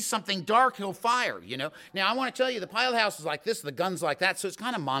sees something dark, he'll fire, Now, I want to tell you, the pilot house is like this, the gun's like that, so it's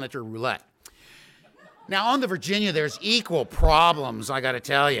kind of Monitor roulette. Now, on the Virginia, there's equal problems, I got to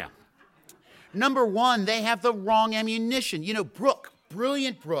tell you. Number one, they have the wrong ammunition. Brooke,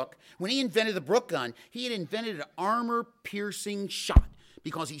 brilliant Brooke, when he invented the Brooke gun, he had invented an armor-piercing shot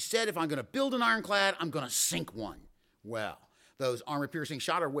because he said, if I'm going to build an ironclad, I'm going to sink one. Well, those armor-piercing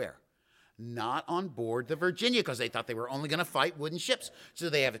shot are where? not on board the Virginia because they thought they were only going to fight wooden ships. So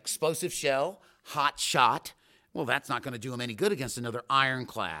they have explosive shell, hot shot. Well, that's not going to do them any good against another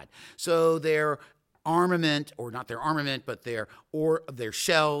ironclad. So their armament, or not their armament, but their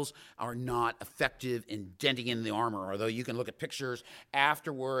shells are not effective in denting in the armor, although you can look at pictures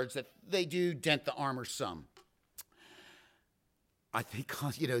afterwards that they do dent the armor some. I think,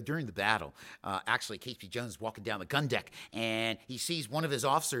 during the battle, actually, Catesby Jones is walking down the gun deck, and he sees one of his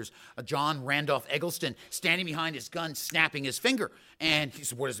officers, John Randolph Eggleston, standing behind his gun, snapping his finger. And he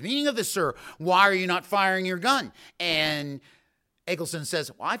said, "What is the meaning of this, sir? Why are you not firing your gun?" And Eggleston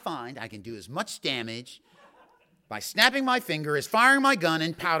says, "Well, I find I can do as much damage by snapping my finger as firing my gun,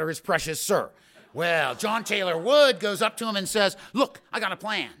 and powder is precious, sir." Well, John Taylor Wood goes up to him and says, "Look, I got a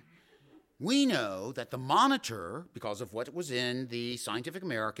plan. We know that the Monitor, because of what was in the Scientific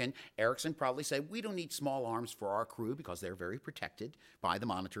American, Erickson probably said, we don't need small arms for our crew because they're very protected by the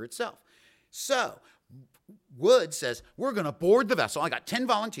Monitor itself." So Wood says, "We're going to board the vessel. I got 10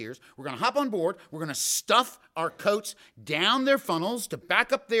 volunteers. We're going to hop on board. We're going to stuff our coats down their funnels to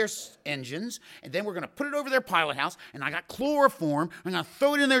back up their engines, and then we're going to put it over their pilot house, and I got chloroform. I'm going to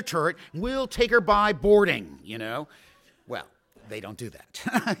throw it in their turret, and we'll take her by boarding, Well, they don't do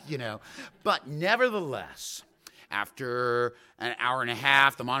that, But nevertheless, after an hour and a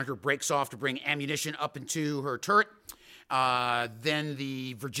half, the Monitor breaks off to bring ammunition up into her turret. Then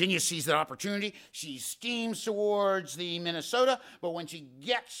the Virginia sees that opportunity. She steams towards the Minnesota, but when she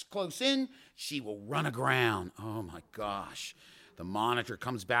gets close in, she will run aground. Oh, my gosh. The Monitor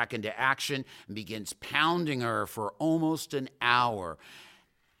comes back into action and begins pounding her for almost an hour.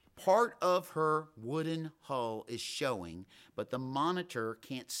 Part of her wooden hull is showing, but the Monitor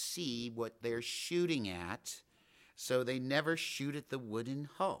can't see what they're shooting at, so they never shoot at the wooden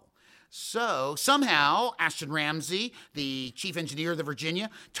hull. So somehow Ashton Ramsey, the chief engineer of the Virginia,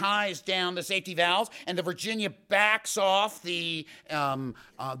 ties down the safety valves, and the Virginia backs off the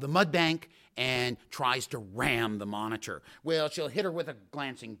mudbank and tries to ram the Monitor. Well, she'll hit her with a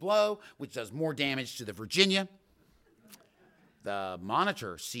glancing blow, which does more damage to the Virginia. The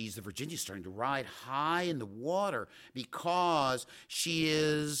Monitor sees the Virginia starting to ride high in the water because she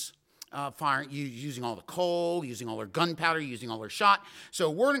is firing, using all the coal, using all her gunpowder, using all her shot. So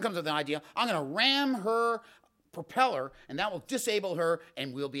Worden comes up with the idea, I'm going to ram her propeller, and that will disable her,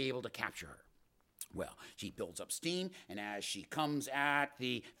 and we'll be able to capture her. Well, she builds up steam, and as she comes at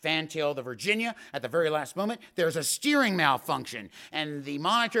the fantail of the Virginia, at the very last moment, there's a steering malfunction, and the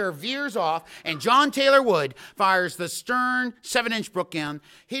Monitor veers off, and John Taylor Wood fires the stern 7-inch Brook gun,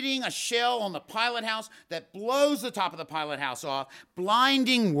 hitting a shell on the pilot house that blows the top of the pilot house off,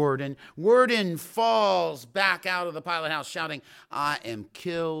 blinding Worden. Worden falls back out of the pilot house shouting, "I am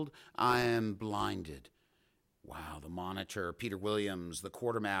killed, I am blinded." Wow, the Monitor, Peter Williams, the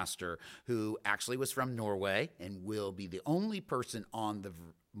quartermaster, who actually was from Norway and will be the only person on the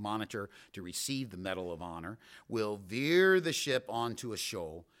Monitor to receive the Medal of Honor, will veer the ship onto a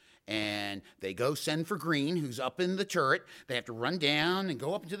shoal. And they go send for Green, who's up in the turret. They have to run down and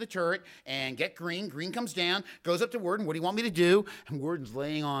go up into the turret and get Green. Green comes down, goes up to Worden. "What do you want me to do?" And Worden's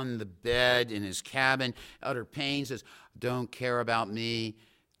laying on the bed in his cabin, utter pain, says, "Don't care about me,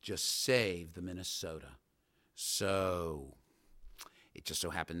 just save the Minnesota." So it just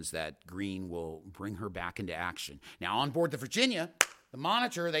so happens that Green will bring her back into action. Now, on board the Virginia, the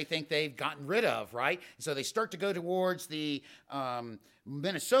Monitor, they think they've gotten rid of, right? So they start to go towards the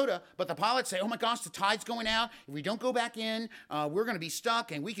Minnesota, but the pilots say, "Oh my gosh, the tide's going out. If we don't go back in, we're going to be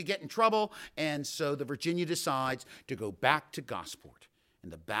stuck and we could get in trouble." And so the Virginia decides to go back to Gosport,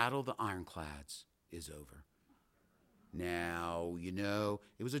 and the Battle of the Ironclads is over. Now,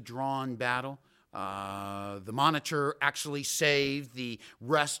 it was a drawn battle. The Monitor actually saved the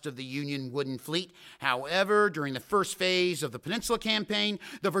rest of the Union wooden fleet. However, during the first phase of the Peninsula Campaign,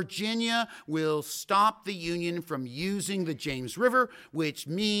 the Virginia will stop the Union from using the James River, which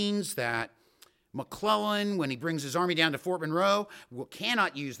means that McClellan, when he brings his army down to Fort Monroe,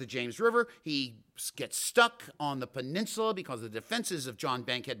 cannot use the James River. He gets stuck on the peninsula because of the defenses of John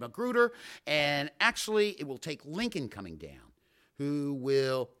Bankhead Magruder, and actually it will take Lincoln coming down, who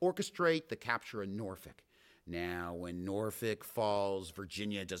will orchestrate the capture of Norfolk. Now, when Norfolk falls,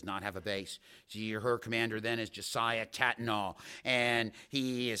 Virginia does not have a base. Her commander then is Josiah Tattenall, and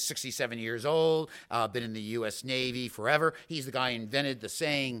he is 67 years old, been in the U.S. Navy forever. He's the guy who invented the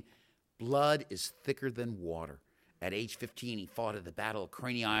saying, "Blood is thicker than water." At age 15, he fought at the Battle of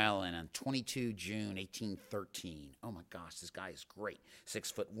Coney Island on 22 June 1813. Oh my gosh, this guy is great.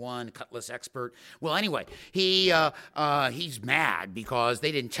 6'1", cutlass expert. Well, anyway, he's mad because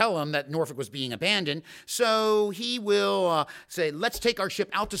they didn't tell him that Norfolk was being abandoned. So he will say, let's take our ship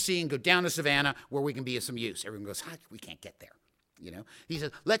out to sea and go down to Savannah where we can be of some use. Everyone goes, we can't get there. He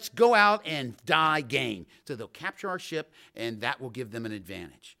says, let's go out and die game. So they'll capture our ship, and that will give them an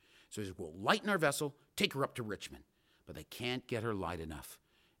advantage. So he says, we'll lighten our vessel, take her up to Richmond. But they can't get her light enough.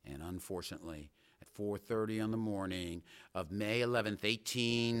 And unfortunately, at 4:30 in the morning of May 11th,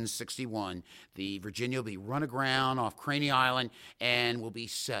 1861, the Virginia will be run aground off Coney Island and will be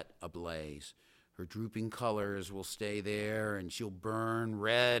set ablaze. Her drooping colors will stay there, and she'll burn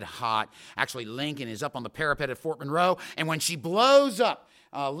red hot. Actually, Lincoln is up on the parapet at Fort Monroe, and when she blows up,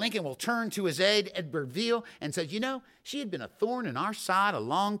 Lincoln will turn to his aide, Edward Veal, and says, she had been a thorn in our side a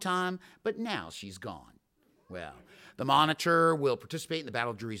long time, but now she's gone. Well, the Monitor will participate in the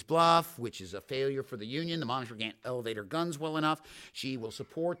Battle of Drewry's Bluff, which is a failure for the Union. The Monitor can't elevate her guns well enough. She will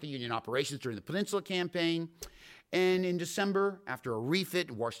support the Union operations during the Peninsula Campaign. And in December, after a refit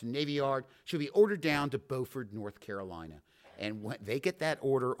in Washington Navy Yard, she'll be ordered down to Beaufort, North Carolina. And when they get that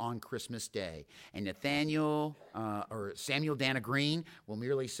order on Christmas Day, and Samuel Dana Green will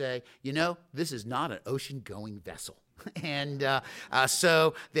merely say, this is not an ocean-going vessel. And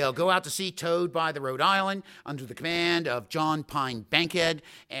so they'll go out to sea, towed by the Rhode Island under the command of John Pine Bankhead.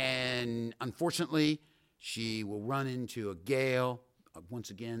 And unfortunately, she will run into a gale. Once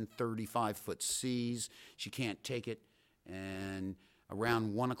again, 35-foot seas. She can't take it. And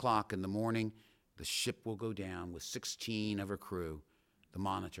around 1 o'clock in the morning, the ship will go down with 16 of her crew. The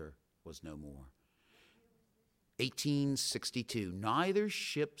Monitor was no more. 1862. Neither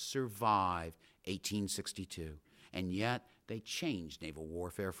ship survived 1862. And yet, they changed naval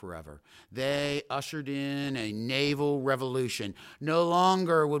warfare forever. They ushered in a naval revolution. No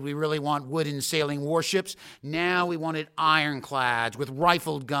longer would we really want wooden sailing warships. Now we wanted ironclads with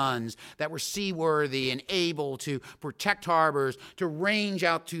rifled guns that were seaworthy and able to protect harbors, to range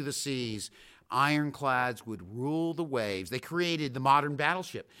out to the seas. Ironclads would rule the waves. They created the modern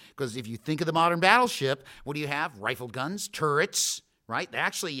battleship. Because if you think of the modern battleship, what do you have? Rifled guns, turrets, right? They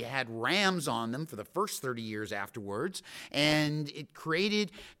actually had rams on them for the first 30 years afterwards, and it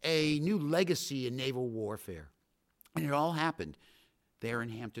created a new legacy in naval warfare. And it all happened there in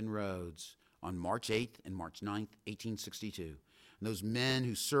Hampton Roads on March 8th and March 9th, 1862. And those men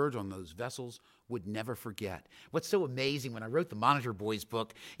who served on those vessels would never forget. What's so amazing when I wrote the Monitor Boys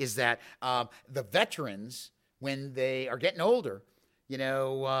book is that the veterans, when they are getting older,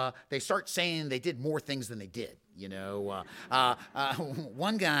 they start saying they did more things than they did.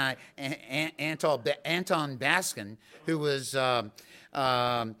 One guy, Anton Baskin, who was,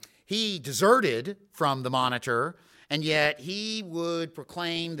 he deserted from the Monitor, and yet he would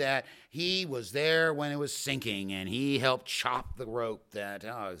proclaim that he was there when it was sinking, and he helped chop the rope. It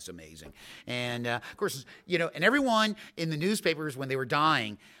was amazing. And, of course, and everyone in the newspapers when they were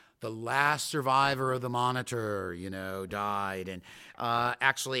dying, the last survivor of the Monitor, died. And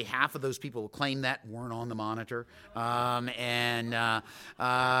actually, half of those people who claimed that weren't on the Monitor. I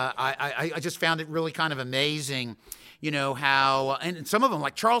just found it really kind of amazing, how, and some of them,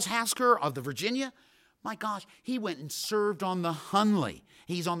 like Charles Hasker of the Virginia, my gosh, he went and served on the Hunley.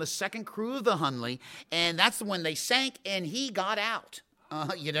 He's on the second crew of the Hunley, and that's the one they sank, and he got out,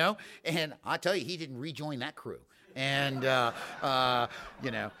 And I tell you, he didn't rejoin that crew. And, I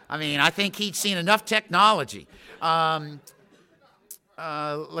think he'd seen enough technology.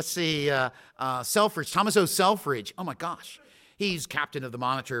 Let's see, Selfridge, Thomas O. Selfridge. Oh, my gosh. He's captain of the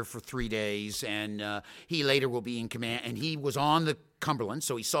Monitor for 3 days, and he later will be in command. And he was on the Cumberland,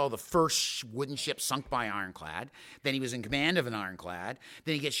 so he saw the first wooden ship sunk by ironclad. Then he was in command of an ironclad.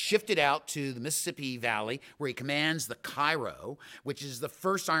 Then he gets shifted out to the Mississippi Valley, where he commands the Cairo, which is the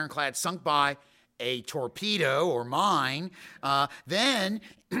first ironclad sunk by a torpedo or mine. Then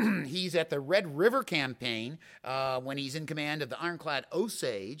he's at the Red River Campaign when he's in command of the ironclad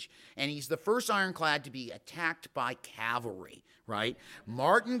Osage, and he's the first ironclad to be attacked by cavalry, right?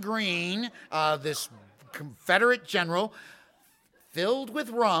 Martin Greene, this Confederate general, filled with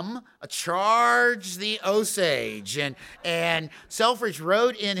rum, charged the Osage. And Selfridge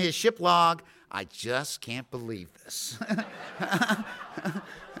wrote in his ship log, "I just can't believe this."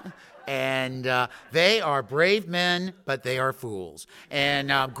 And they are brave men, but they are fools.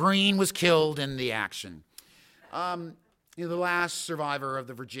 And Greene was killed in the action. The last survivor of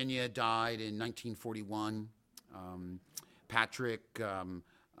the Virginia died in 1941. Patrick, oh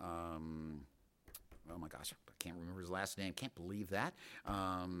my gosh, I can't remember his last name. Can't believe that.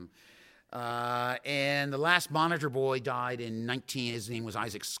 And the last monitor boy died in his name was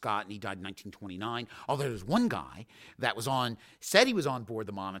Isaac Scott, and he died in 1929. Although there's one guy that said he was on board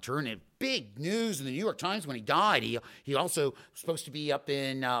the Monitor, and it big news in the New York Times when he died. He also was supposed to be up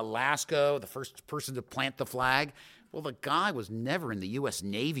in Alaska, the first person to plant the flag. Well, the guy was never in the U.S.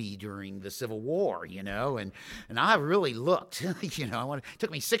 Navy during the Civil War, and I really looked. It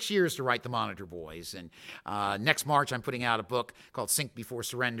took me 6 years to write The Monitor Boys, and next March I'm putting out a book called Sink Before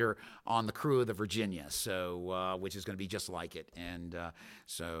Surrender on the crew of the Virginia, which is going to be just like it. And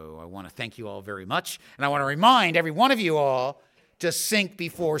so I want to thank you all very much, and I want to remind every one of you all to sink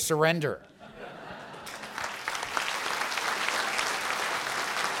before surrender.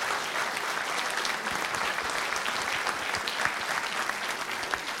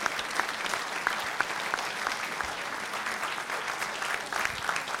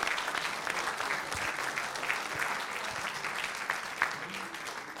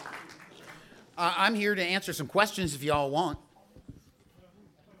 I'm here to answer some questions if y'all want.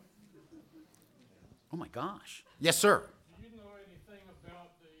 Oh my gosh. Yes, sir. Do you know anything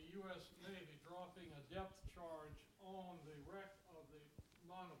about the U.S. Navy dropping a depth charge on the wreck of the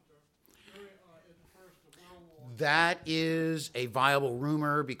Monitor in the First World War? That is a viable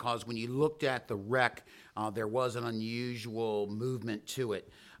rumor because when you looked at the wreck, there was an unusual movement to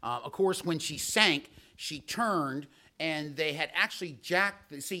it. Of course, when she sank, she turned, and they had actually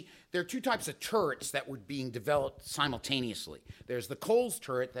jacked. See, there are two types of turrets that were being developed simultaneously. There's the Coles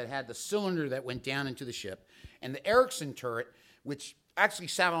turret that had the cylinder that went down into the ship, and the Erickson turret, which actually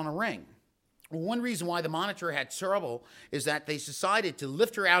sat on a ring. Well, one reason why the Monitor had trouble is that they decided to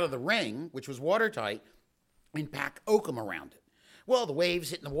lift her out of the ring, which was watertight, and pack oakum around it. Well, the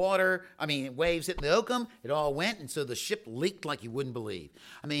waves hitting the oakum, it all went, and so the ship leaked like you wouldn't believe.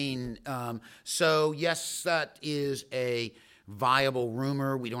 So yes, that is a viable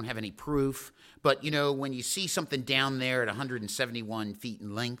rumor. We don't have any proof. But, when you see something down there at 171 feet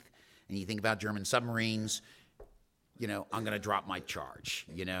in length, and you think about German submarines, I'm going to drop my charge,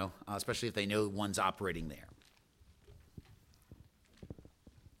 especially if they know one's operating there.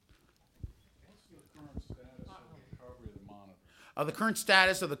 The current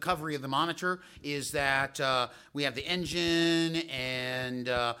status of the recovery of the Monitor is that we have the engine and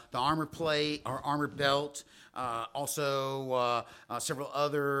the armor plate, or armor belt, also several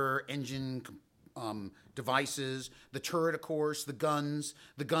other engine devices, the turret, of course, the guns.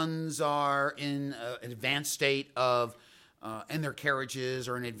 The guns are in an advanced state of, and their carriages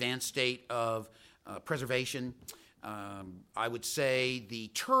are in an advanced state of preservation. I would say the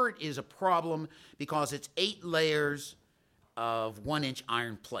turret is a problem because it's 8 layers of 1-inch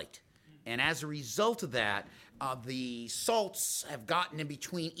iron plate. And as a result of that, the salts have gotten in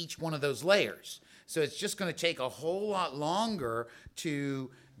between each one of those layers. So it's just going to take a whole lot longer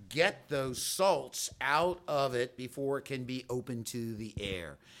to get those salts out of it before it can be open to the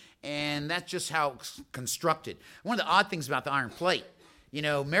air. And that's just how it's constructed. One of the odd things about the iron plate,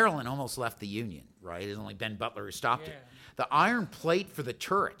 Maryland almost left the Union, right? It's only Ben Butler who stopped it. The iron plate for the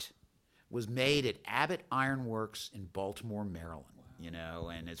turret was made at Abbott Iron Works in Baltimore, Maryland,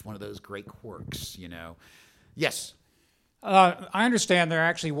 and it's one of those great quirks, Yes? I understand there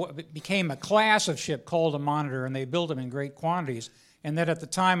actually became a class of ship called a Monitor, and they built them in great quantities, and that at the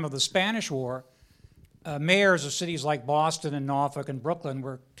time of the Spanish War, mayors of cities like Boston and Norfolk and Brooklyn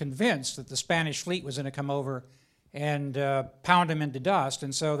were convinced that the Spanish fleet was going to come over and pound them into dust,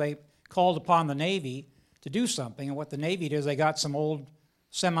 and so they called upon the Navy to do something, and what the Navy did is they got some old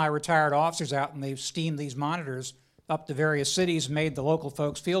semi-retired officers out, and they steamed these Monitors up to various cities, made the local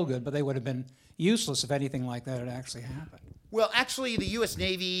folks feel good, but they would have been useless if anything like that had actually happened. Well, actually, the U.S.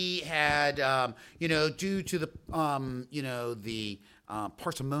 Navy had, due to the, the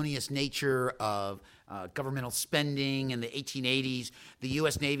parsimonious nature of governmental spending in the 1880s, the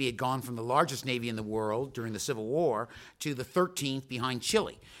U.S. Navy had gone from the largest navy in the world during the Civil War to the 13th behind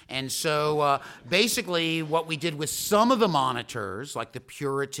Chile. And so basically what we did with some of the Monitors, like the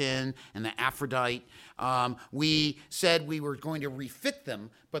Puritan and the Aphrodite, we said we were going to refit them,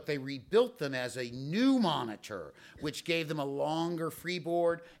 but they rebuilt them as a new Monitor, which gave them a longer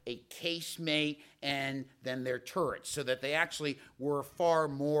freeboard, a casemate, and then their turrets, so that they actually were far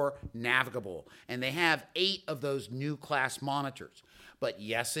more navigable. And they have 8 of those new class Monitors. But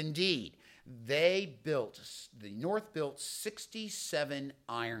yes, indeed, the North built 67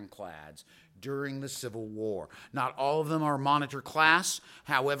 ironclads during the Civil War. Not all of them are Monitor class.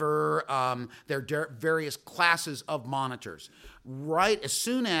 However, there are various classes of Monitors. Right as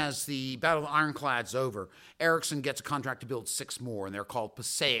soon as the Battle of the Ironclad's over, Erickson gets a contract to build 6 more, and they're called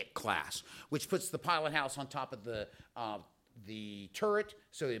Passaic class, which puts the pilot house on top of the the turret,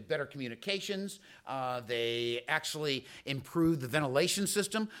 so they had better communications. They actually improved the ventilation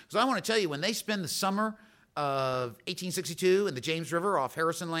system. Because I want to tell you, when they spend the summer of 1862 in the James River off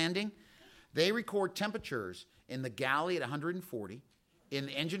Harrison Landing, they record temperatures in the galley at 140, in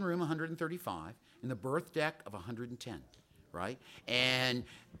the engine room 135, in the berth deck of 110, right? And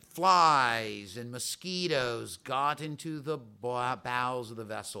flies and mosquitoes got into the bowels of the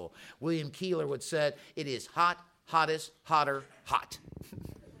vessel. William Keeler would say, it is hot, hottest, hotter, hot.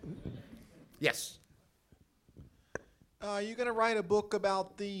 Yes? You're going to write a book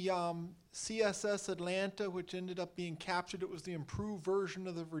about the CSS Atlanta, which ended up being captured. It was the improved version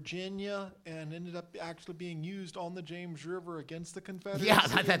of the Virginia and ended up actually being used on the James River against the Confederacy. Yeah,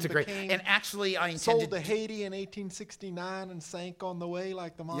 that's a great. And actually, I intended sold to Haiti in 1869 and sank on the way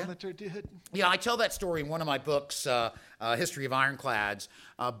like the Monitor did. Yeah, I tell that story in one of my books, History of Ironclads.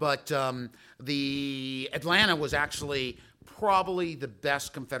 But the Atlanta was actually probably the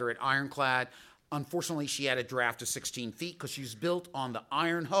best Confederate ironclad. Unfortunately, she had a draft of 16 feet because she was built on the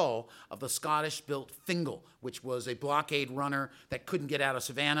iron hull of the Scottish-built Fingal, which was a blockade runner that couldn't get out of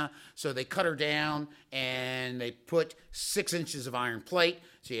Savannah. So they cut her down, and they put 6 inches of iron plate.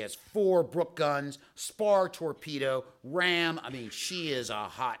 She has 4 Brooke guns, spar torpedo, ram. I mean, she is a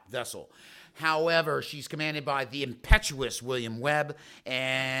hot vessel. However, she's commanded by the impetuous William Webb,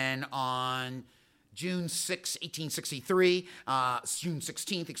 and on June 16th,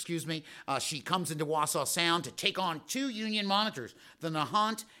 she comes into Wassaw Sound to take on 2 Union monitors, the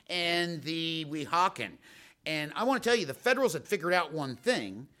Nahant and the Weehawken. And I want to tell you, the Federals had figured out one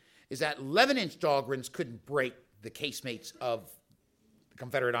thing, is that 11-inch Dahlgrens couldn't break the casemates of the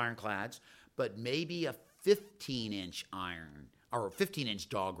Confederate ironclads, but maybe a 15-inch iron, or a 15-inch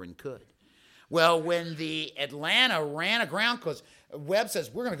Dahlgren could. Well, when the Atlanta ran aground, because Webb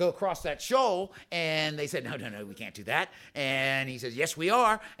says, we're going to go across that shoal, and they said, no, we can't do that. And he says, yes, we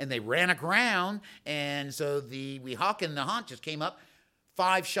are. And they ran aground, and so the Weehawken and the Nahant just came up,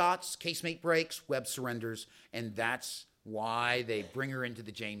 5 shots, casemate breaks, Webb surrenders, and that's why they bring her into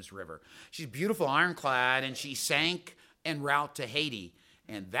the James River. She's a beautiful ironclad, and she sank en route to Haiti.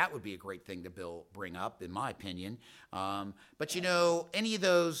 And that would be a great thing to bring up, in my opinion. But, any of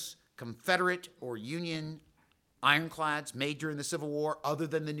those Confederate or Union ironclads made during the Civil War, other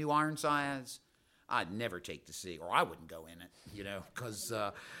than the New Ironsides, I'd never take to sea, or I wouldn't go in it, because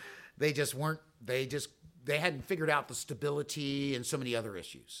they just weren't. They hadn't figured out the stability and so many other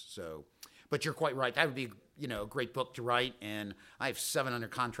issues. So, but you're quite right. That would be a great book to write, and I have 7 under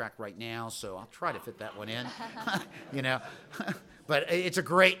contract right now, so I'll try to fit that one in. But it's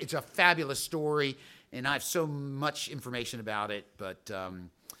a fabulous story, and I have so much information about it, but.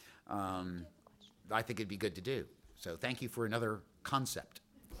 I think it'd be good to do. So thank you for another concept.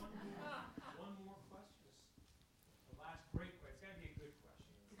 One more question. The last great question. It's got to be a good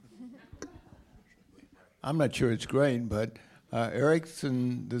question. I'm not sure it's great, but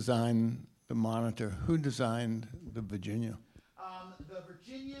Erickson designed the Monitor. Who designed the Virginia? The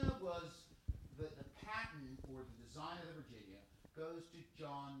Virginia was the patent for the design of the Virginia goes to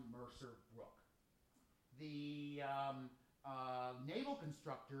John Mercer Brooke. The naval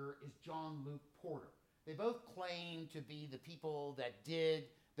constructor is John Luke Porter. They both claim to be the people that did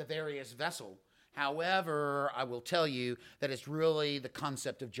the various vessel. However, I will tell you that it's really the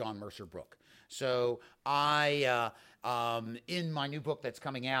concept of John Mercer Brooke. So I, in my new book that's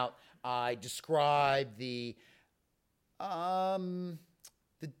coming out, I describe the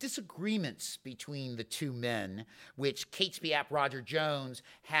disagreements between the 2 men, which Catesby Ap Roger Jones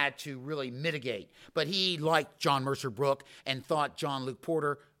had to really mitigate. But he liked John Mercer Brooke and thought John Luke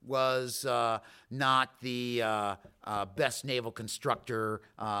Porter was not the best naval constructor,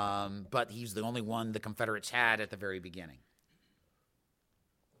 but he's the only one the Confederates had at the very beginning.